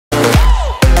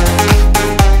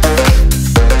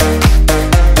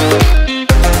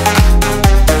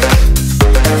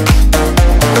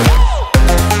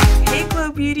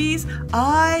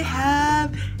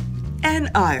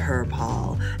iHerb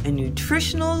haul, a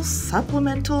nutritional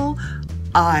supplemental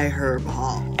iHerb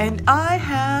haul. And I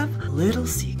have a little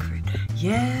secret.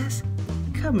 Yes,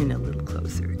 come in a little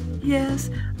closer. Yes,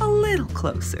 a little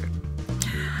closer.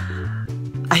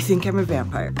 I think I'm a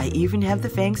vampire. I even have the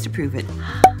fangs to prove it.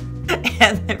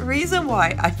 And the reason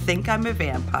why I think I'm a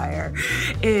vampire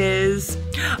is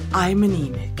I'm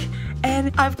anemic.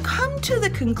 And I've come to the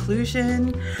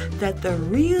conclusion that the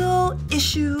real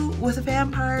issue with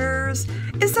vampires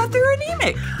is that they're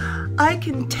anemic. I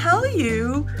can tell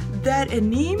you that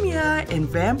anemia and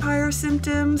vampire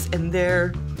symptoms and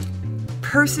their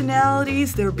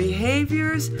personalities, their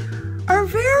behaviors are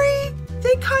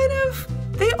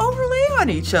they overlay on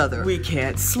each other. We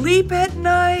can't sleep at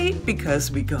night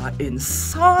because we got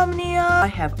insomnia. I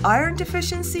have iron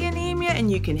deficiency anemia,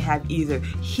 and you can have either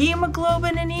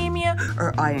hemoglobin anemia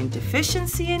or iron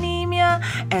deficiency anemia.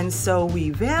 And so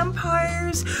we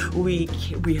vampires, we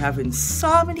have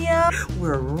insomnia,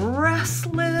 we're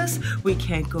restless, we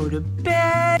can't go to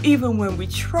bed. Even when we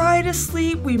try to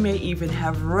sleep, we may even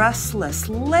have restless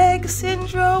leg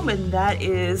syndrome, and that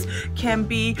can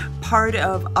be part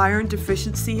of iron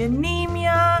deficiency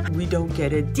anemia. We don't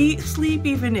get a deep sleep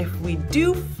even if we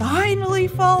do finally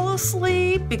fall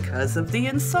asleep because of the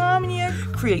insomnia.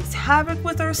 Creates havoc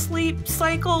with our sleep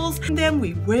cycles, and then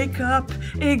we wake up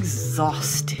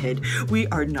exhausted. We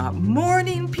are not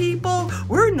morning people.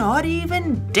 We're not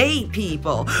even day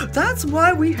people. That's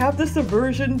why we have this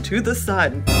aversion to the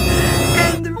sun.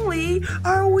 And really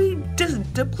are we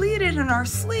depleted in our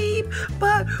sleep,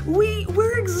 but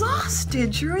we're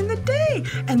exhausted during the day.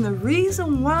 And the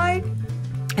reason why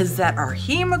is that our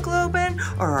hemoglobin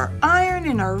or our iron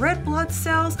in our red blood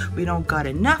cells, we don't got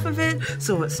enough of it,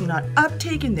 so it's not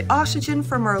uptaking the oxygen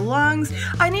from our lungs.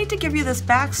 I need to give you this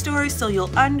backstory so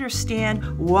you'll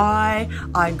understand why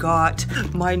I got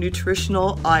my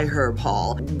nutritional iHerb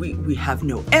haul. We have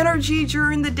no energy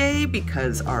during the day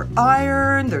because our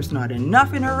iron, there's not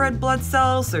enough in our red blood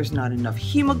cells, there's not enough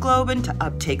hemoglobin to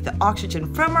uptake the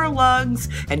oxygen from our lungs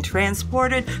and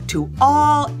transport it to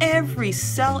every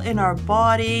cell in our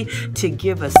body to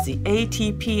give us the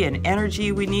ATP and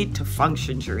energy we need to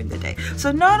function during the day.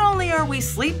 So not only are we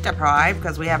sleep deprived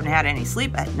because we haven't had any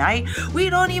sleep at night, we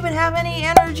don't even have any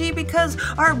energy because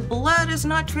our blood is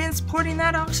not transporting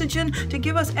that oxygen to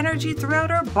give us energy throughout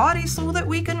our body so that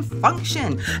we can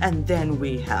function. And then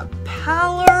we have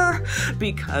pallor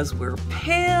because we're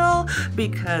pale,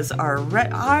 because our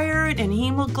iron and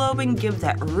hemoglobin give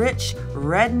that rich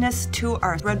redness to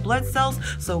our red blood cells.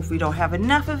 So if we don't have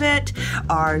enough of it,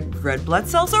 our red blood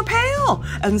cells are pale,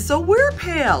 and so we're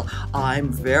pale.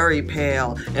 I'm very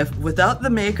pale. If without the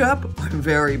makeup, I'm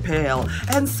very pale.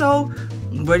 And so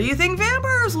what do you think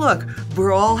vampires look? We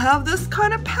all have this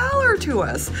kind of pallor to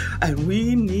us, and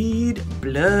we need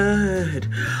blood.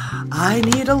 I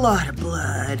need a lot of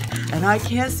blood, and I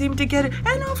can't seem to get it.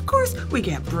 And of course, we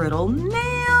get brittle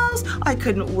nails. I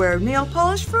couldn't wear nail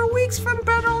polish for weeks from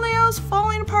brittle nails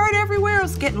falling apart everywhere. I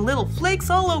was getting little flakes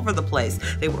all over the place.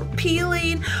 They were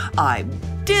peeling. I'm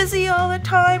dizzy all the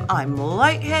time. I'm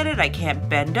lightheaded. I can't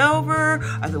bend over,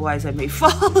 otherwise I may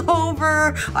fall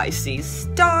over. I see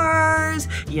stars.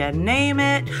 You name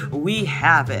it, we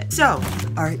have it. So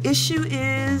our issue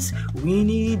is we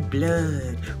need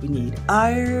blood. We need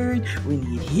iron. We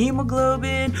need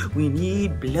hemoglobin. We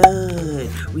need blood.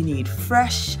 We need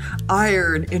fresh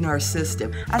iron in our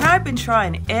system. And I've been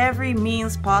trying every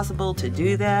means possible to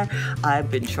do that. I've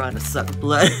been trying to suck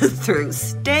blood through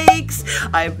steaks.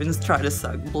 I've been trying to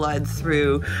suck blood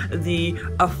through the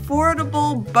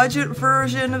affordable budget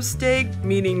version of steak,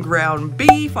 meaning ground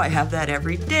beef. I have that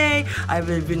every day. I've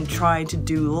been trying to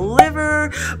do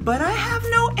liver, but I have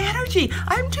no energy.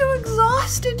 I'm too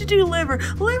exhausted to do liver.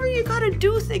 Liver, you gotta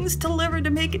do things to liver to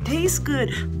make it taste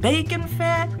good. Bacon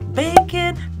fat,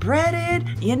 bacon, breaded,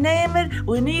 you name it,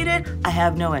 we need it. I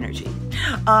have no energy.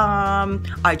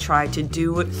 I tried to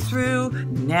do it through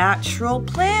natural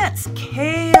plants.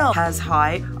 Kale has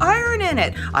high iron in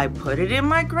it. I put it in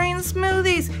my green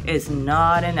smoothies. It's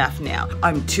not enough now.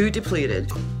 I'm too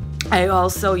depleted. I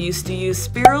also used to use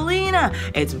spirulina.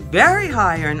 It's very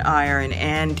high in iron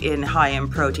and high in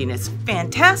protein. It's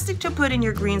fantastic to put in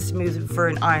your green smoothie for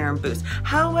an iron boost.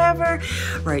 However,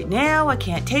 right now I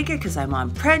can't take it because I'm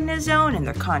on prednisone, and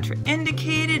they're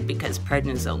contraindicated because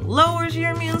prednisone lowers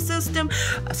your immune system.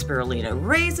 Spirulina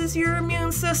raises your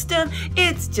immune system.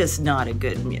 It's just not a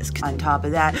good mix. On top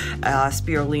of that,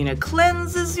 spirulina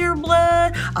cleanses your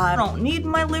blood. I don't need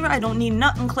my liver. I don't need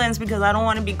nothing cleansed because I don't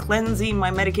want to be cleansing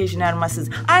my medication medication out of my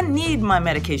system. I need my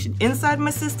medication inside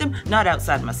my system, not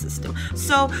outside my system.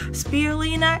 So,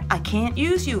 spirulina, I can't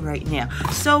use you right now.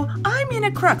 So, I'm in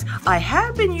a crux. I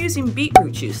have been using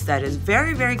beetroot juice. That is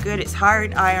very, very good. It's higher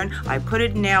in iron. I put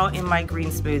it now in my green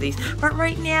smoothies. But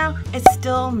right now, it's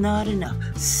still not enough.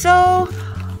 So,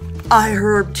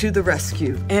 iHerb to the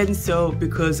rescue. And so,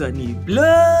 because I need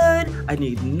blood, I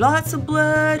need lots of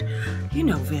blood. You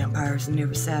know vampires are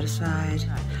never satisfied.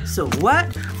 So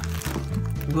what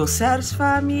will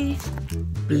satisfy me?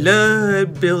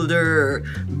 Blood builder.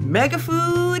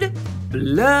 MegaFood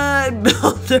blood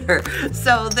builder.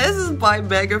 So this is by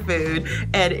MegaFood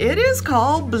and it is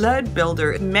called Blood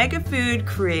Builder. MegaFood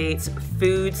creates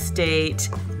food state,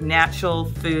 natural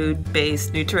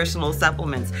food-based nutritional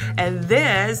supplements. And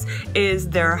this is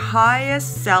their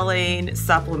highest selling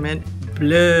supplement,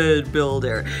 Blood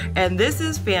Builder. And this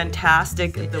is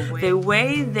fantastic. The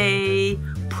way they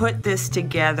put this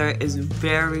together is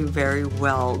very, very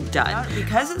well done.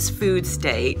 Because it's food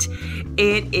state,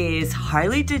 it is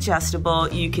highly digestible.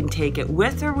 You can take it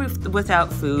with or without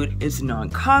food. It's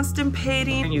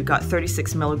non-constipating. And you've got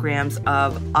 36 milligrams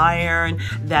of iron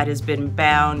that has been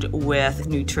bound with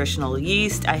nutritional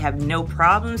yeast. I have no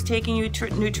problems taking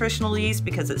nutritional yeast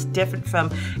because it's different from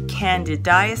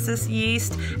candidiasis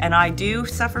yeast, and I do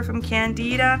suffer from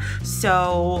candida,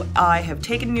 so I have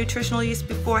taken nutritional yeast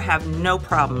before, have no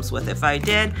problems with it. If I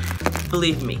did,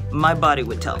 believe me, my body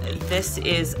would tell me. This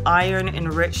is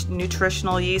iron-enriched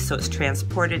nutritional yeast, so it's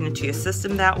transported into your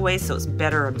system that way, so it's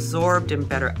better absorbed and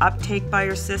better uptake by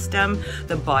your system.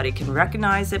 The body can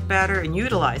recognize it better and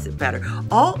utilize it better.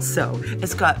 Also,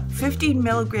 it's got 15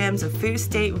 milligrams of food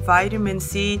state vitamin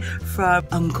C from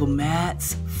Uncle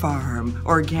Matt's farm,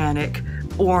 organic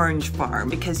orange farm,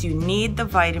 because you need the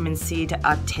vitamin C to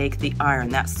uptake the iron.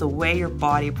 That's the way your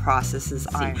body processes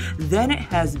iron. Then it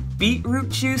has beetroot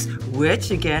juice,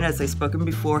 which again, as I've spoken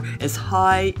before, is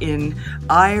high in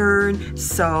iron.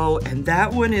 So, and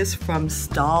that one is from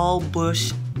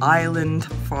Stallbush Island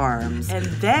Farms. And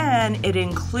then it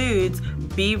includes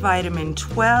B vitamin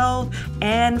 12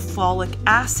 and folic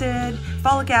acid.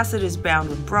 Folic acid is bound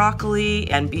with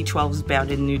broccoli and B12 is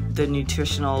bound in the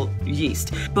nutritional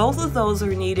yeast. Both of those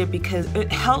are needed because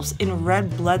it helps in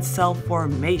red blood cell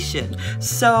formation.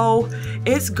 So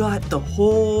it's got the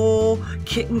whole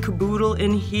kit and caboodle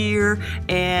in here,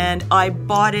 and I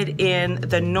bought it in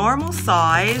the normal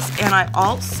size, and I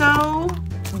also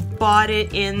bought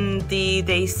it in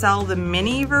they sell the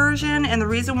mini version. And the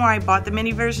reason why I bought the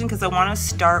mini version, because I want to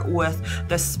start with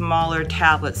the smaller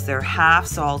tablets. They're half,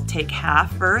 so I'll take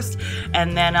half first,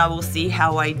 and then I will see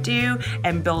how I do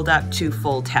and build up to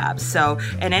full tabs. So,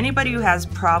 and anybody who has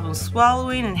problems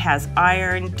swallowing and has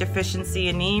iron deficiency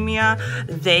anemia,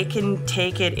 they can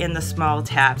take it in the small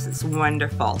tabs. It's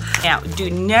wonderful. Now,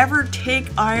 do never take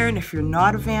iron if you're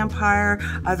not a vampire,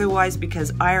 otherwise,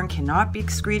 because iron cannot be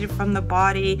excreted from the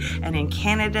body. And in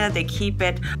Canada, they keep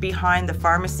it behind the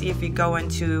pharmacy if you go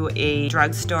into a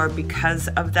drugstore because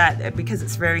of that, because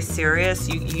it's very serious.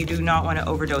 You do not want to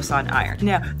overdose on iron.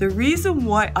 Now, the reason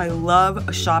why I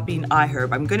love shopping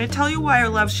iHerb, I'm going to tell you why I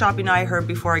love shopping iHerb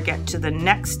before I get to the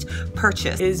next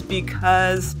purchase, is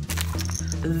because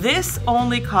this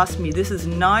only cost me, this is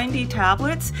 90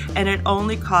 tablets, and it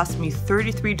only cost me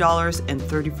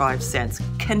 $33.35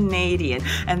 Canadian.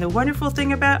 And the wonderful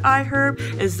thing about iHerb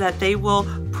is that they will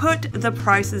put the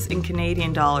prices in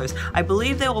Canadian dollars. I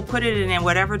believe they will put it in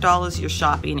whatever dollars you're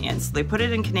shopping in. So they put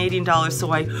it in Canadian dollars,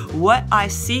 so what I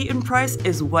see in price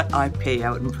is what I pay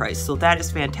out in price. So that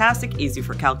is fantastic, easy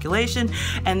for calculation.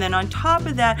 And then on top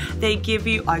of that, they give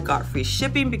you, I got free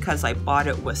shipping because I bought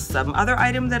it with some other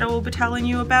item that I will be telling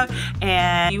you about,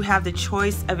 and you have the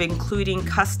choice of including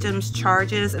customs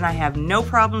charges, and I have no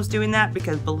problems doing that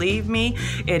because believe me,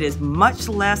 it is much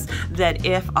less than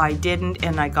if I didn't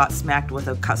and I got smacked with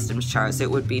a customs charge. It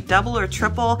would be double or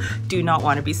triple. Do not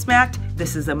want to be smacked.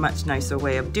 This is a much nicer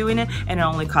way of doing it, and it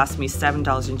only cost me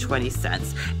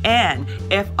 $7.20. And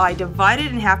if I divide it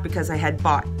in half because I had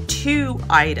bought 2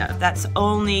 items, that's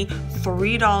only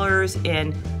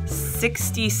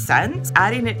 $3.60.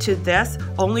 Adding it to this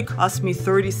only cost me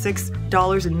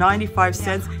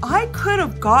 $36.95. I could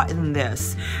have gotten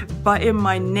this, but in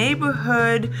my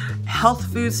neighborhood health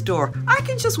food store, I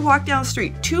can just walk down the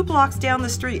street, 2 blocks down the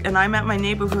street, and I'm at my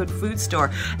neighborhood food store,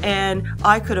 and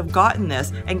I could have gotten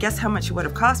this, and guess how much it would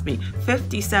have cost me?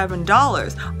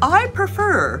 $57. I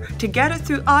prefer to get it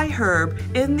through iHerb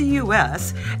in the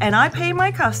US, and I pay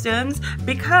my customs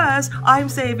because I'm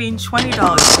saving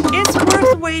 $20. It's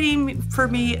worth waiting for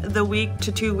me the week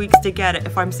to 2 weeks to get it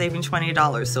if I'm saving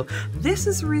 $20. So this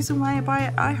is the reason why I buy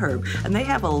at iHerb. And they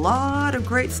have a lot of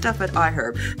great stuff at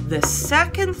iHerb. The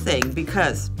second thing,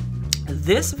 because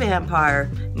this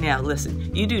vampire, now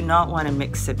listen, you do not want to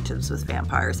mix symptoms with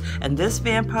vampires. And this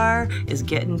vampire is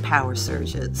getting power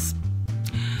surges.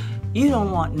 You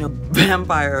don't want no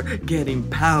vampire getting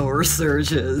power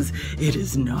surges. It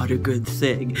is not a good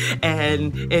thing.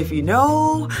 And if you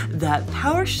know that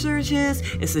power surges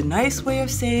is a nice way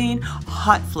of saying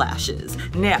hot flashes.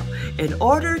 Now, in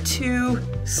order to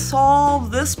solve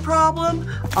this problem,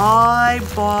 I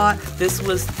bought, this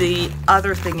was the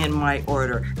other thing in my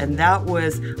order, and that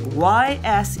was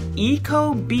YS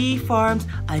Eco Bee Farms.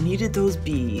 I needed those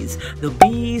bees. The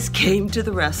bees came to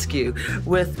the rescue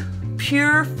with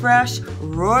pure fresh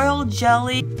royal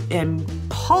jelly and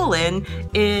pollen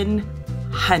in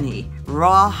honey,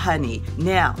 raw honey.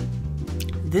 Now,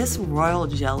 this royal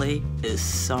jelly is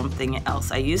something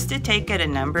else. I used to take it a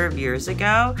number of years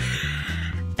ago,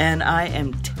 and I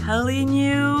am telling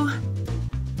you,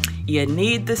 you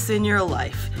need this in your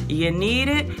life. You need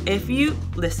it. If you,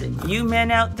 listen, you men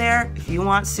out there, if you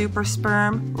want super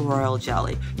sperm, royal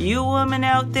jelly. You women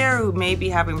out there who may be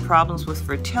having problems with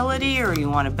fertility or you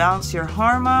want to balance your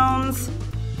hormones,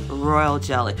 royal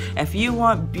jelly. If you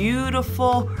want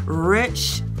beautiful,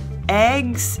 rich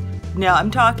eggs, now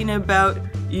I'm talking about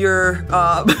your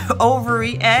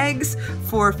ovary eggs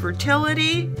for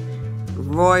fertility,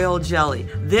 royal jelly.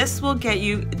 This will get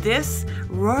you, this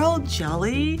royal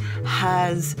jelly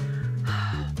has,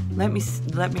 let me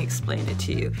explain it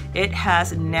to you. It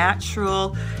has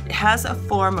natural, it has a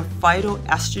form of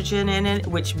phytoestrogen in it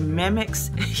which mimics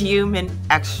human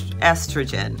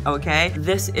estrogen, okay?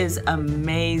 This is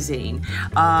amazing.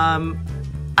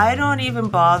 I don't even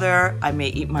bother, I may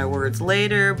eat my words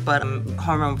later, but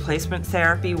hormone replacement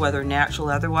therapy, whether natural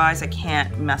or otherwise, I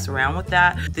can't mess around with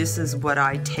that. This is what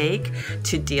I take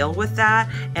to deal with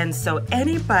that. And so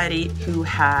anybody who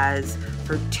has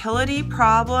fertility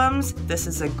problems, this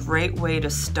is a great way to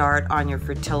start on your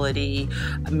fertility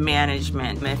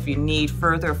management. And if you need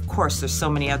further, of course, there's so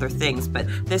many other things, but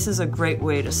this is a great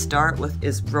way to start with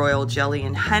is royal jelly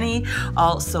and honey.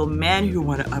 Also, men who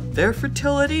want to up their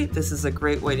fertility, this is a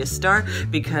great way to start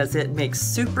because it makes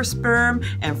super sperm,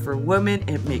 and for women,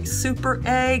 it makes super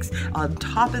eggs. On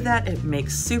top of that, it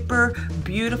makes super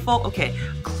beautiful. Okay,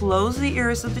 close the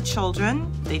ears of the children.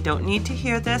 They don't need to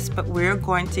hear this, but we're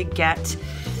going to get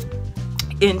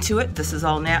into it. This is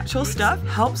all natural stuff.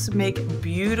 Helps make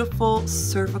beautiful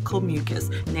cervical mucus.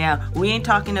 Now, we ain't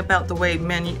talking about the way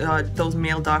many those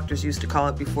male doctors used to call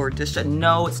it before discharge.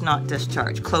 No, it's not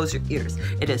discharge. Close your ears.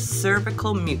 It is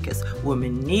cervical mucus.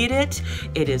 Women need it.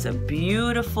 It is a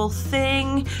beautiful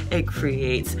thing. It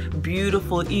creates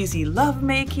beautiful, easy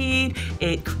lovemaking.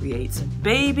 It creates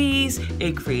babies.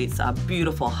 It creates a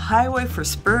beautiful highway for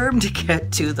sperm to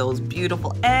get to those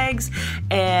beautiful eggs,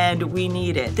 and we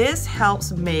need it. This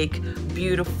helps make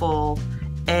beautiful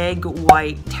egg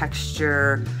white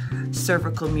texture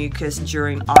cervical mucus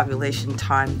during ovulation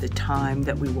time, the time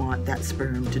that we want that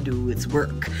sperm to do its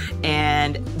work.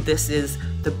 And this is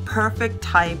the perfect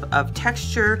type of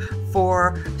texture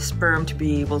for sperm to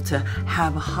be able to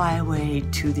have a highway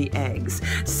to the eggs.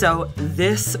 So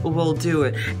this will do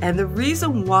it. And the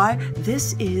reason why,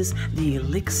 this is the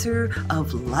elixir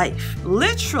of life.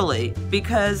 Literally,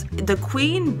 because the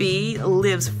queen bee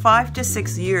lives 5 to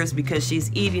 6 years because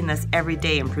she's eating this every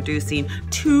day and producing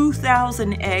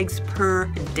 2,000 eggs per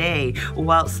day,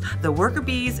 whilst the worker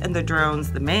bees and the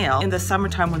drones, the male, in the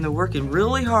summertime when they're working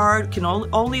really hard, can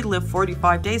only live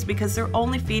 45 days because they're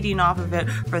only feeding off of it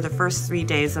for the first 3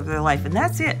 days of their life, and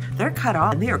that's it. They're cut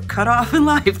off, and they are cut off in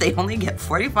life. They only get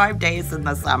 45 days in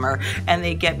the summer, and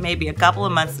they get maybe a couple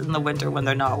of months in the winter when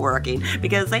they're not working,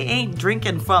 because they ain't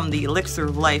drinking from the elixir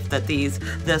of life that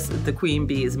the queen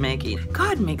bee is making.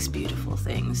 God makes beautiful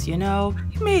things, you know.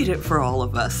 He made it for all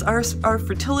of us, our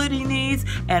fertility needs,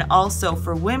 and also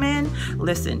for women.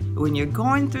 Listen, when you're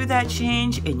going through that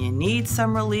change and you need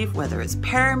some relief, whether it's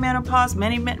perimenopause,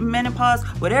 menopause,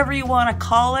 whatever you want to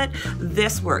call it,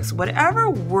 this works. Whatever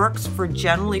works for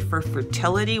generally for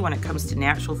fertility when it comes to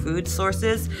natural food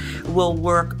sources will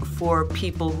work for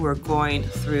people who are going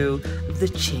through the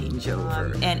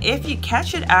changeover. And if you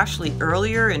catch it actually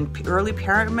earlier in early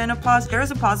perimenopause,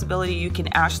 there's a possibility you can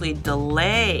actually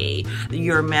delay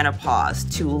your menopause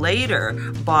to later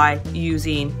by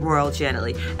using royal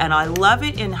jelly. And I love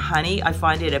it in honey. I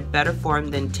find it a better form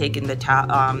than taking the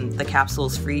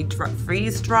capsules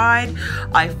freeze dried.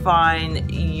 I find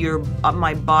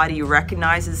my body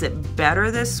recognizes it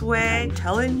better this way. I'm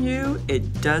telling you,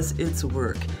 it does its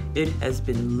work. It has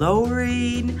been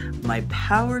lowering my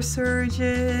power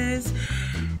surges,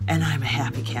 and I'm a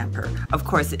happy camper. Of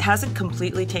course, it hasn't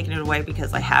completely taken it away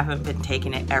because I haven't been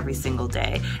taking it every single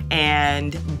day,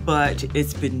 but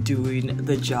it's been doing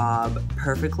the job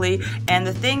perfectly. And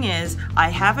the thing is, I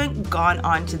haven't gone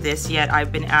on to this yet.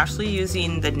 I've been actually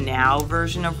using the now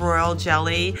version of Royal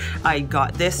Jelly. I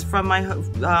got this from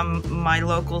my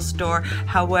local store.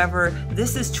 However,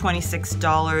 this is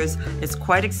 $26. It's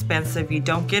quite expensive. You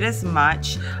don't get as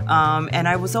much, and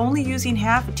I was only using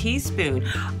half a teaspoon.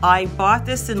 I bought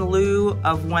this in lieu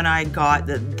of when I got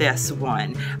this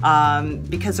one,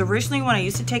 because originally when I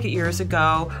used to take it years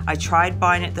ago, I tried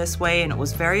buying it this way and it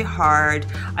was very hard.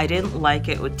 I didn't like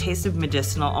it. It tasted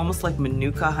medicinal, almost like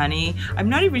Manuka honey. I'm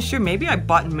not even sure, maybe I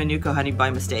bought Manuka honey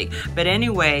by mistake, but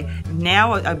anyway,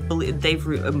 now I believe they've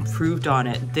improved on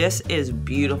it. This is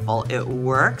beautiful. It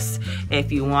works.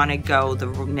 If you want to go the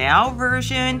now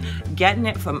version, getting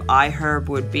it from iHerb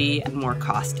would be more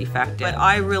cost effective, but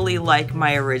I really like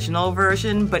my original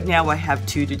version, but now I have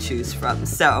two to choose from,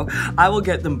 so I will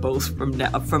get them both from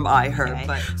iHerb.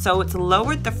 Okay. So it's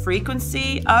lowered the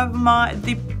frequency of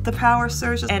the power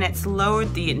surges, and it's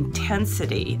lowered the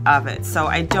intensity of it, so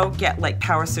I don't get like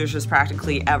power surges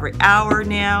practically every hour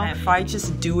now. And if I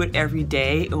just do it every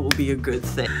day, it will be a good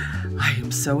thing. I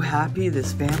am so happy,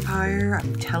 this vampire,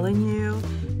 I'm telling you.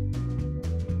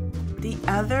 The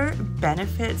other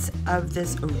benefits of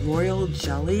this Royal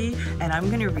Jelly, and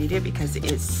I'm gonna read it because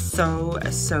it's so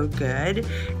good,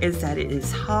 is that it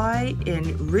is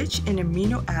rich in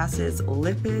amino acids,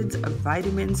 lipids,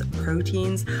 vitamins,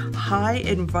 proteins, high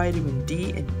in vitamin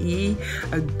D and E,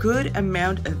 a good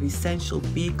amount of essential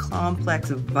B complex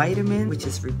vitamin, which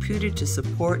is reputed to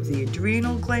support the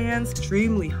adrenal glands,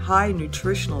 extremely high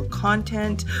nutritional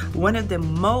content, one of the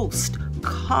most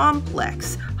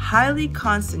complex, highly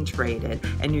concentrated,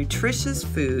 and nutritious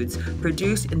foods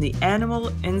produced in the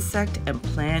animal, insect, and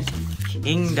plant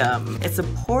kingdom. It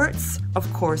supports,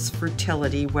 of course,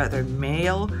 fertility, whether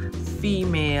male,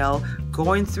 female,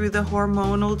 going through the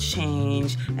hormonal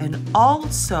change, and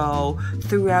also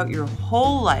throughout your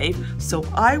whole life, so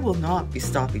I will not be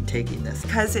stopping taking this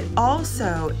because it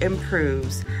also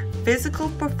improves physical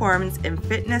performance and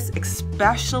fitness,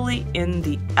 especially in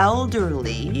the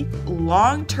elderly.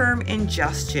 Long-term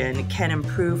ingestion can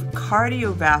improve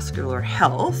cardiovascular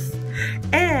health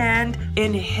and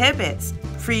inhibits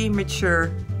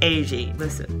premature aging.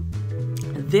 Listen,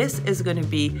 this is going to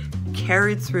be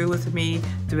carried through with me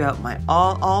throughout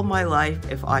all my life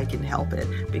if I can help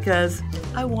it, because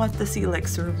I want this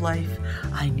elixir of life.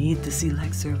 I need this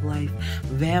elixir of life.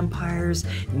 Vampires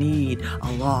need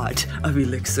a lot of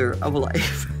elixir of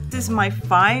life. This is my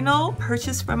final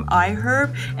purchase from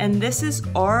iHerb, and this is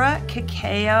Aura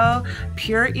Cacao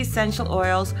Pure Essential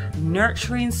Oils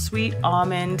Nurturing Sweet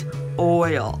Almond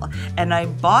Oil. And I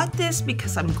bought this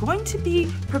because I'm going to be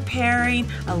preparing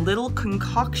a little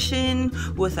concoction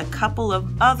with a couple of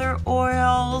other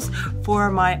oils for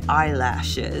my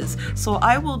eyelashes. So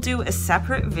I will do a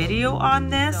separate video on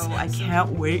this. So I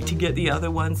can't wait to get the other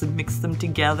ones and mix them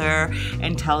together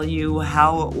and tell you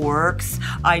how it works.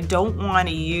 I don't want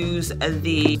to use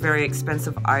the very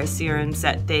expensive eye serums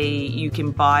that you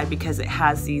can buy because it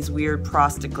has these weird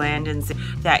prostaglandins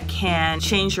that can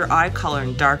change your eye color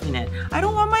and darken it. I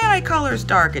don't want my eye colors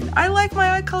darkened. I like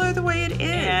my eye color the way it is.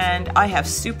 And I have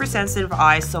super sensitive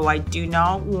eyes, so I do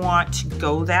not want to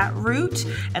go that route.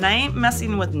 And I ain't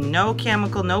messing with no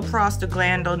chemical, no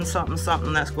prostaglandin,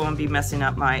 something that's going to be messing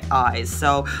up my eyes.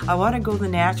 So I want to go the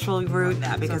natural route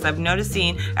because I've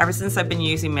noticing ever since I've been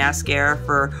using mascara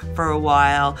for a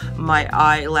while, my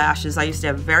eyelashes, I used to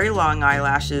have very long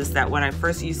eyelashes that when I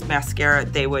first used mascara,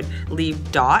 they would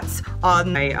leave dots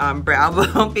on my brow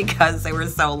bone because they were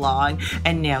so long,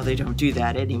 and now they don't do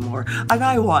that anymore, and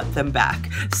I want them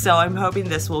back. So I'm hoping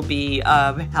this will be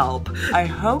of help. I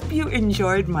hope you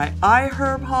enjoyed my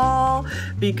iHerb haul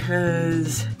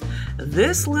because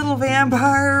this little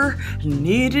vampire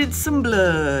needed some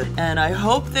blood, and I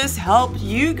hope this helped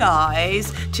you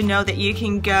guys to know that you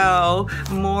can go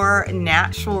more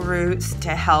natural routes to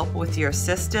help with your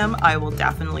system. I will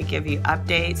definitely give you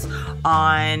updates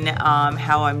on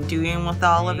how I'm doing with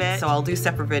all of it, so I'll do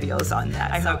separate videos on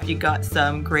that. I hope you got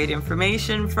some great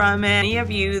information from it. Any of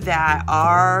you that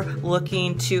are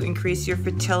looking to increase your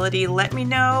fertility, let me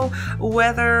know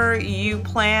whether you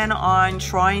plan on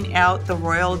trying out the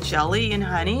Royal Jelly jelly and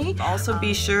honey. Also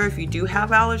be sure if you do have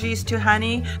allergies to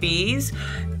honey, bees,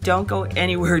 don't go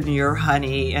anywhere near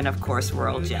honey and of course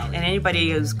royal jelly. And anybody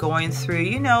who's going through,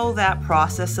 you know, that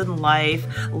process in life,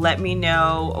 let me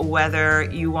know whether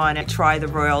you want to try the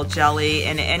royal jelly.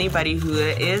 And anybody who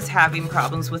is having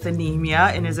problems with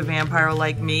anemia and is a vampire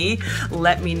like me,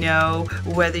 let me know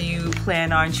whether you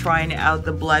plan on trying out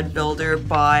the blood builder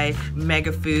by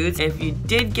MegaFood. If you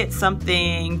did get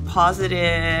something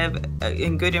positive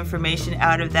and good information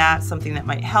out of that, something that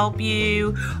might help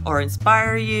you or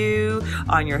inspire you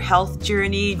on your health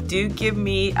journey, do give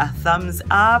me a thumbs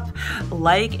up,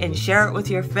 like and share it with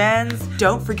your friends.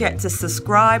 Don't forget to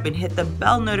subscribe and hit the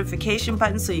bell notification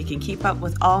button so you can keep up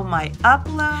with all my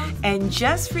uploads. And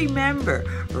just remember,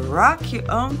 rock your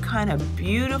own kind of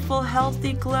beautiful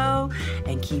healthy glow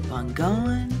and keep on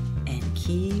going and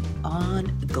keep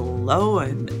on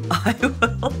glowing. I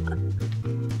will